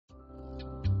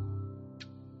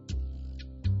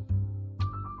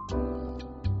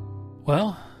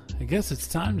Well, I guess it's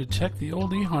time to check the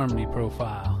old eHarmony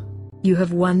profile. You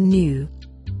have one new.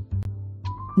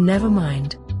 Never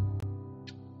mind.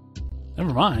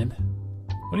 Never mind?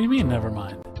 What do you mean, never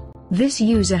mind? This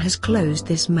user has closed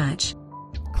this match.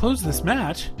 Close this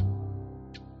match?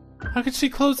 How could she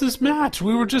close this match?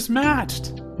 We were just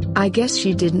matched. I guess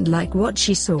she didn't like what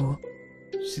she saw.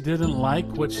 She didn't like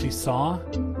what she saw?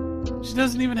 She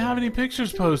doesn't even have any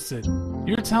pictures posted.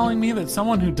 You're telling me that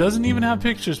someone who doesn't even have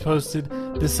pictures posted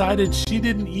decided she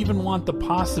didn't even want the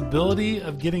possibility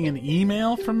of getting an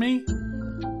email from me?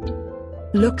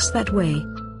 Looks that way.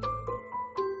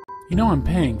 You know I'm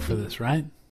paying for this, right?